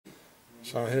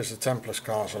So here's the Templars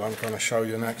castle I'm going to show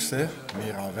you next here,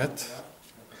 Miravet.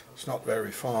 It's not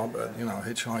very far, but you know,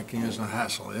 hitchhiking is a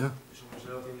hassle here.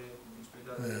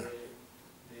 Yeah.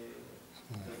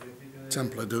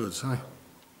 Templar dudes, eh?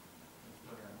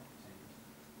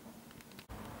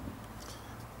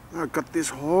 I've got these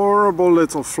horrible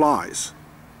little flies.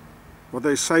 What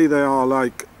they say they are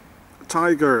like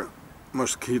tiger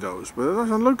mosquitoes, but it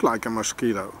doesn't look like a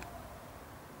mosquito.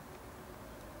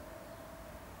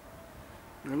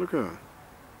 Yeah, look at that.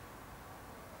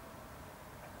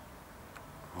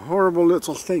 Horrible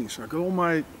little things. I got all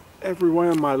my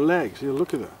everywhere on my legs. Here,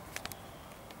 look at that.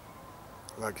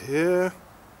 Like here,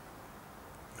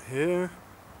 here,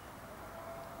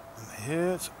 and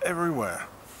here. It's everywhere.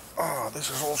 Oh, this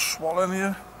is all swollen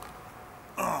here.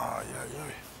 Oh,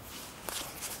 yeah.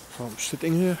 So I'm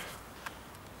sitting here.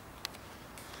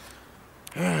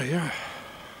 Yeah.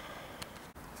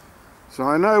 So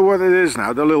I know what it is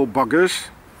now, the little buggers.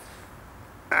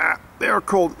 They are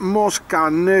called Mosca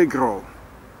Negra.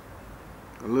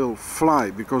 A little fly,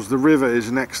 because the river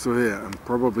is next to here, and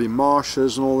probably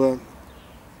marshes and all that.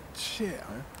 Shit,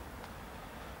 eh?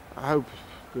 I hope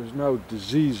there's no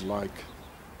disease like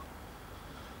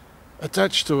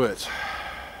attached to it.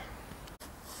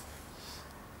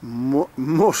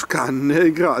 Mosca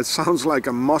Negra, it sounds like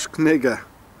a mosque nigger,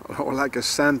 or like a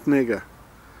sand nigger.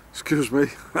 Excuse me.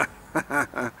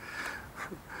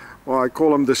 Well, I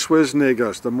call them the Swiss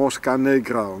niggers, the Mosca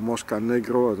Negra, or Mosca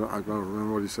Negro, I don't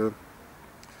remember what he said.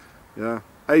 Yeah.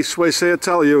 Hey Swiss, here,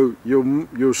 tell you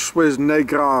Swiss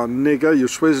Negra nigger, you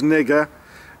Swiss nigger,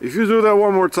 if you do that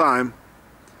one more time,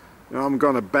 you know, I'm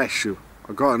gonna bash you.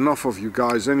 I got enough of you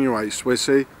guys anyway,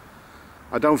 Swissy.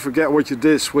 I don't forget what you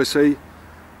did, Swissy.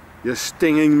 You're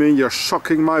stinging me, you're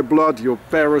sucking my blood, you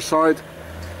parasite.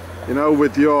 You know,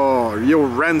 with your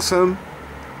ransom.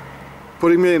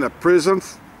 Putting me in a prison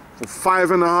for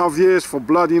 5.5 years for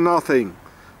bloody nothing.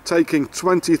 Taking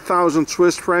 20,000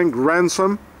 Swiss franc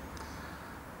ransom.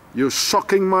 You're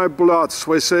sucking my blood,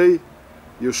 Swissy.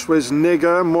 You Swiss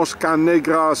nigger, Mosca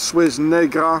Negra, Swiss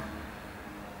Negra.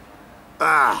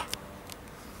 Ah!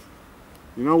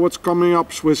 You know what's coming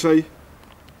up, Swissy?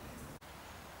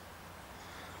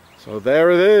 So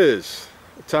there it is.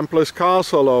 The Templars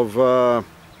castle of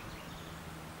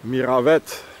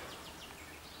Miravet.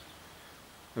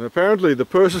 And apparently the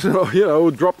person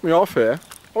who dropped me off here,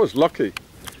 I was lucky.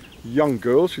 Young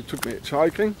girl, she took me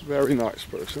hitchhiking, very nice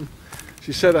person.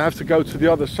 She said I have to go to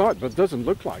the other side, but it doesn't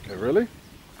look like it really.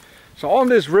 So on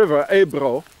this river,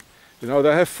 Ebro, you know,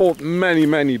 they have fought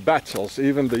many battles,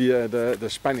 even the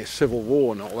Spanish Civil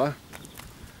War and all that.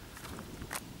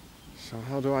 So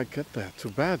how do I get there?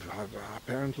 Too bad,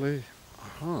 apparently.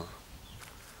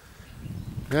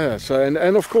 Yeah, so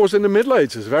and of course in the Middle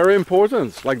Ages, very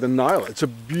important, like the Nile. It's a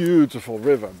beautiful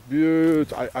river.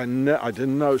 I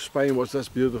didn't know Spain was this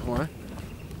beautiful, eh?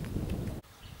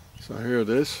 So here it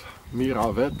is,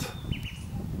 Miravet.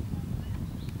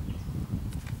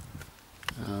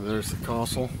 There's the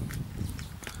castle.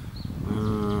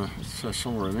 It says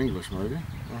somewhere in English maybe.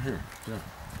 Oh, here, yeah.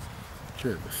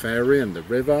 Here, the ferry and the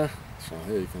river. So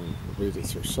here you can read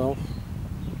it yourself.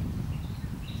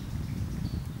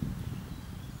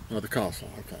 Oh, the castle,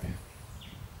 okay.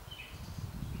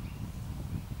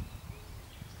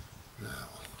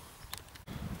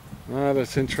 Now,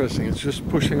 that's interesting. It's just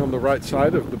pushing on the right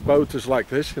side of the boat is like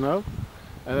this, you know,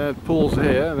 and then it pulls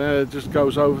here, and then it just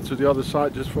goes over to the other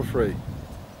side just for free.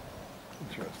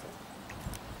 Interesting.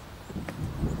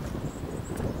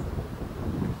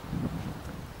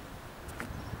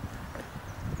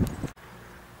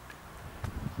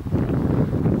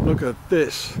 Look at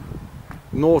this.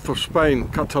 North of Spain,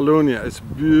 Catalonia, it's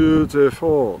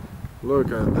beautiful.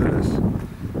 Look at this.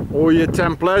 Oh, you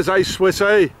Templars, eh,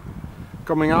 Swissy?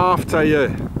 Coming after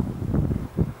you.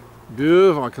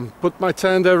 Beautiful, I can put my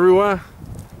tent everywhere.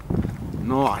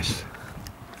 Nice.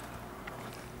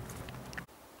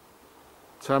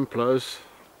 Templars.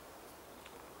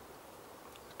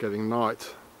 It's getting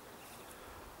night.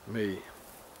 Me.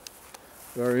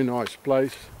 Very nice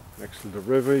place. Next to the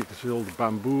river, you can see all the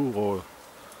bamboo, or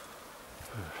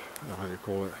how do you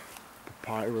call it,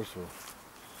 papyrus, or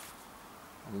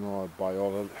I'm not a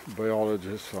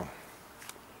biologist, so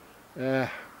yeah,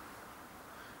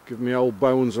 give me old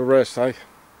bones a rest, eh?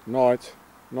 Night,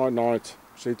 night.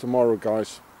 See you tomorrow,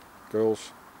 guys,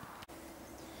 girls.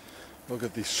 Look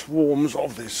at these swarms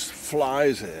of these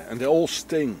flies here, and they all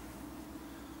sting.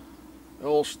 They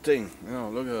all sting. You know,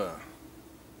 look at that.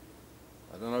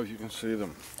 I don't know if you can see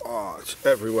them. Oh, it's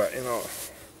everywhere, you know.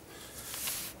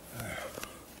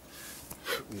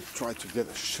 You try to get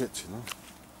a shit, you know.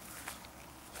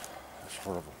 It's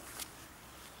horrible.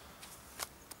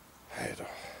 Alter.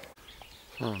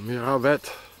 So,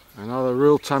 Miravet, another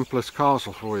real Templars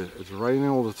castle for you. It's raining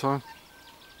all the time.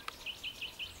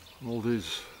 All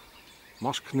these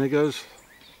Mosca Negras.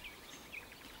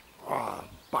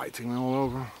 Biting me all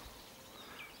over.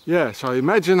 Yeah, so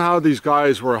imagine how these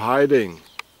guys were hiding,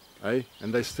 eh?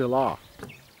 And they still are.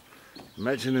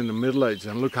 Imagine in the Middle Ages,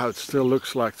 and look how it still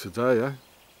looks like today, eh?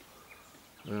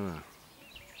 Yeah.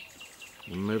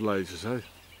 The Middle Ages, eh?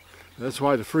 That's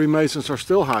why the Freemasons are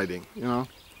still hiding, you know.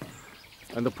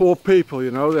 And the poor people,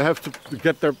 you know, they have to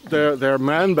get their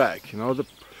man back, you know, the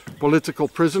political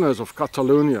prisoners of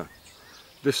Catalonia.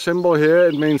 This symbol here,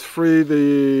 it means free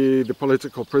the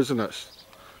political prisoners.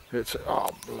 It's, oh,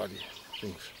 bloody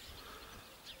things.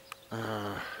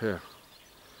 Here.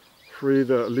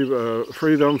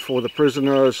 Freedom for the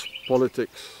prisoners,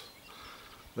 politics.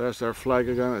 There's their flag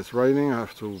again. It's raining. I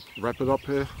have to wrap it up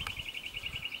here.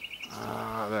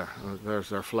 There's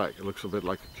their flag. It looks a bit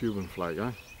like a Cuban flag,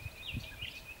 eh?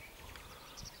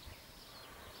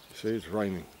 See, it's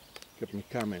raining. Get my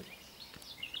cam in.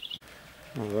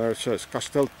 Oh, there it says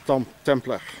Castel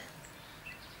Templar.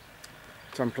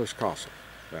 Templars Castle.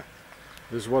 Yeah.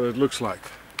 This is what it looks like.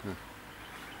 Yeah.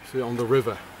 See, on the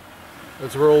river.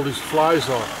 That's where all these flies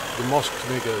are. The Mosca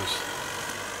Negras.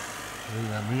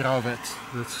 Yeah, Miravet.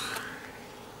 That's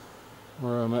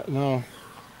where I'm at now.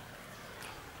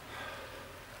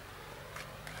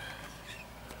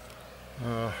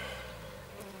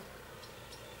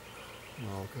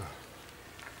 Okay.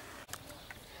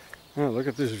 Oh, look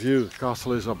at this view. The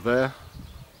castle is up there.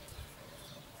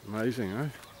 Amazing, eh?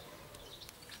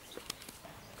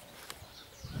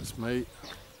 That's me.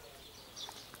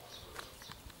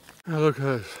 Oh, look at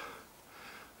this.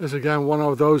 This is again one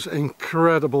of those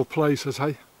incredible places,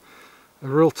 hey? A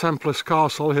real Templars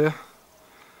castle here.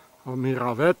 Or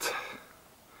Miravet.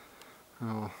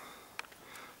 Oh,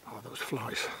 those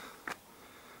flies.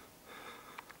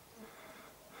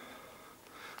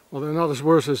 Well, they're not as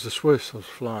worse as the Swiss, those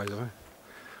flies, eh?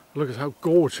 Look at how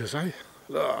gorgeous, eh?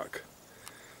 Look.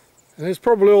 And it's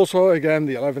probably also, again,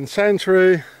 the 11th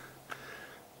century.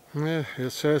 Yeah,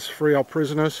 it says free our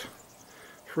prisoners.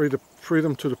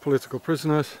 Freedom to the political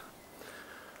prisoners.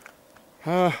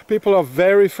 People are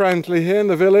very friendly here in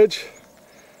the village.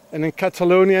 And in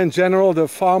Catalonia in general, they're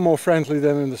far more friendly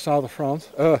than in the south of France,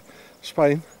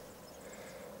 Spain.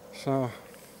 So,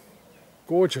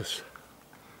 gorgeous.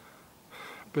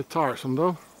 A bit tiresome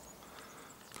though.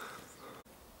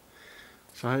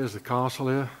 So here's the castle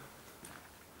here.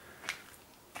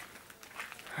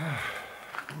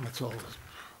 That's all.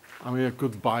 I mean, I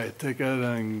could buy a ticket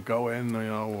and go in, you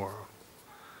know,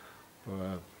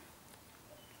 but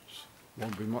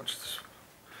won't be much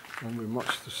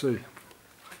to see.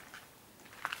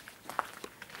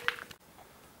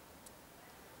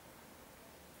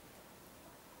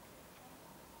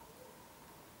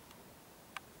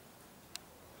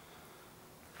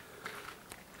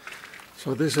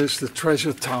 So this is the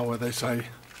treasure tower, they say.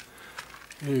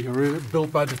 Here you can read it,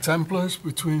 built by the Templars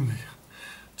between the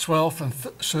 12th and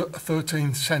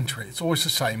 13th century. It's always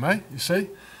the same, eh? You see?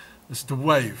 It's the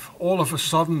wave. All of a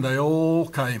sudden they all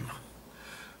came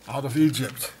out of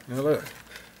Egypt. You know, look.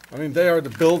 I mean, they are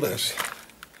the builders.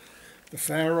 The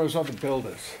pharaohs are the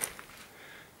builders.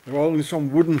 There were only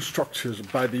some wooden structures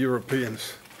by the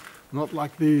Europeans. Not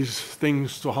like these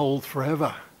things to hold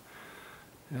forever.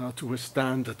 You know, to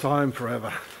withstand the time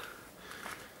forever.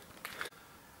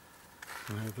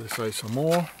 And here they say some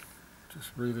more.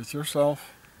 Just read it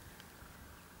yourself.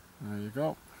 There you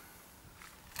go.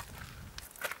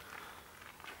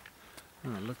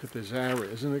 Oh, look at this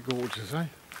area, isn't it gorgeous, eh?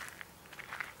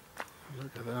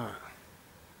 Look at that.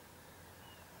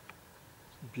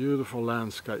 Beautiful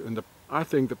landscape. And I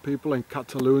think the people in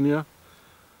Catalonia,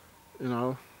 you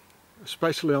know,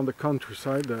 especially on the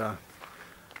countryside, they are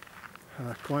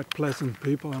quite pleasant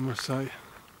people, I must say.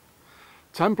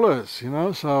 Templars, you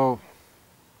know, so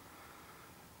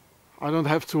I don't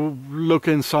have to look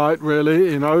inside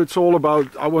really, you know, it's all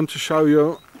about, I want to show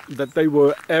you that they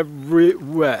were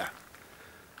everywhere.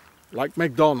 Like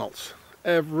McDonald's,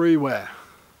 everywhere.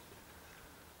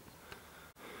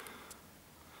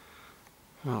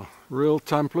 Oh, real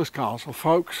Templars castle,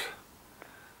 folks.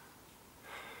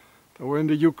 They were in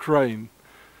the Ukraine,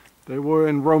 they were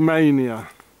in Romania,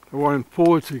 they were in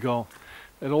Portugal.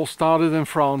 It all started in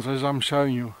France, as I'm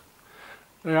showing you.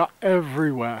 They are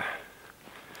everywhere.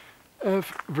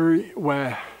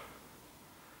 Everywhere.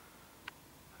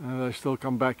 And they still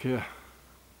come back here,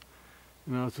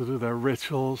 you know, to do their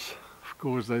rituals. Of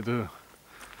course they do.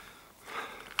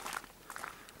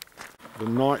 The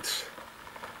knights,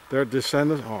 their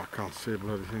descendants, oh I can't see a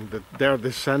bloody thing, their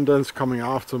descendants coming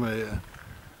after me.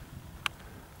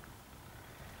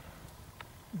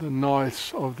 The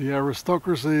knights of the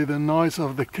aristocracy, the knights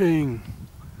of the king.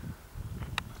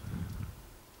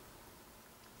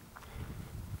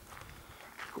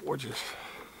 Gorgeous.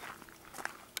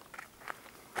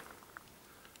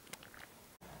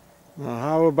 Now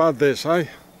how about this, eh?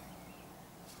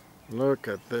 Look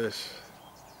at this.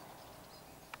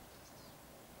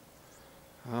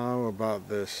 How about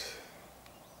this?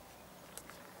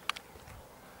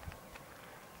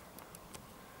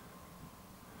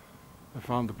 I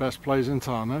found the best place in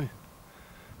town, eh?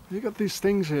 You got these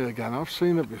things here again. I've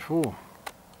seen it before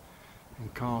in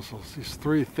castles. These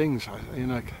three things.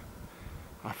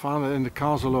 I found it in the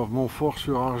castle of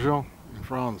Montfort-sur-Argens in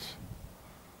France.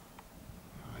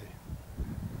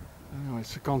 Anyway,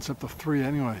 it's the concept of three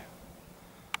anyway.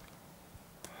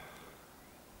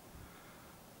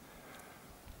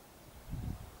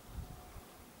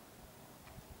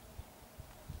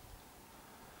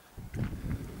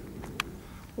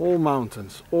 All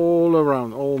mountains, all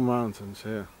around, all mountains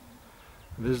here.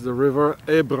 This is the river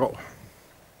Ebro.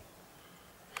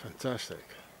 Fantastic.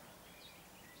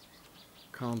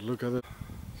 Can't look at it.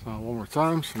 So one more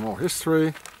time, some more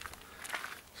history.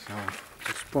 So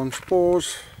just punch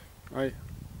pause. Right.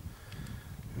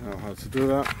 You know how to do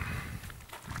that.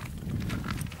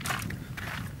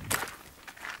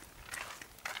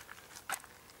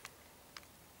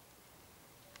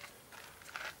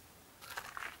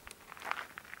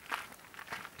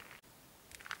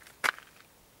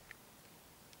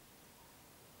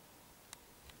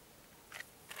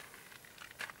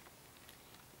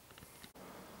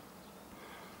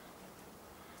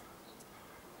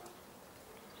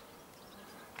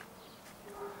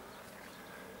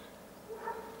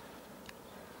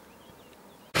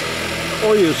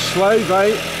 Oh, you slave,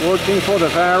 eh? Working for the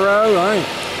Pharaoh, eh?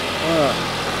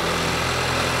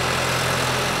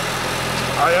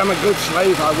 I am a good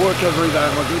slave, I work every day,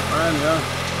 I'm a good man,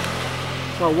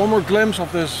 yeah. So one more glimpse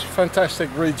of this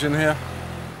fantastic region here.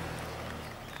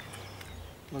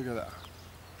 Look at that.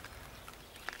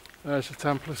 There's a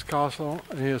Templars castle,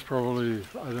 and here's probably,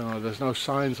 I don't know, there's no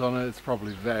signs on it, it's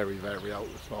probably very, very old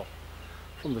as well.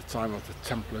 From the time of the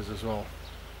Templars as well,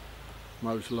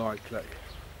 most likely.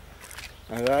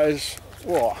 And that is,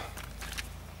 what?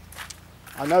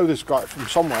 I know this guy from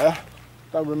somewhere,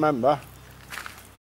 don't remember.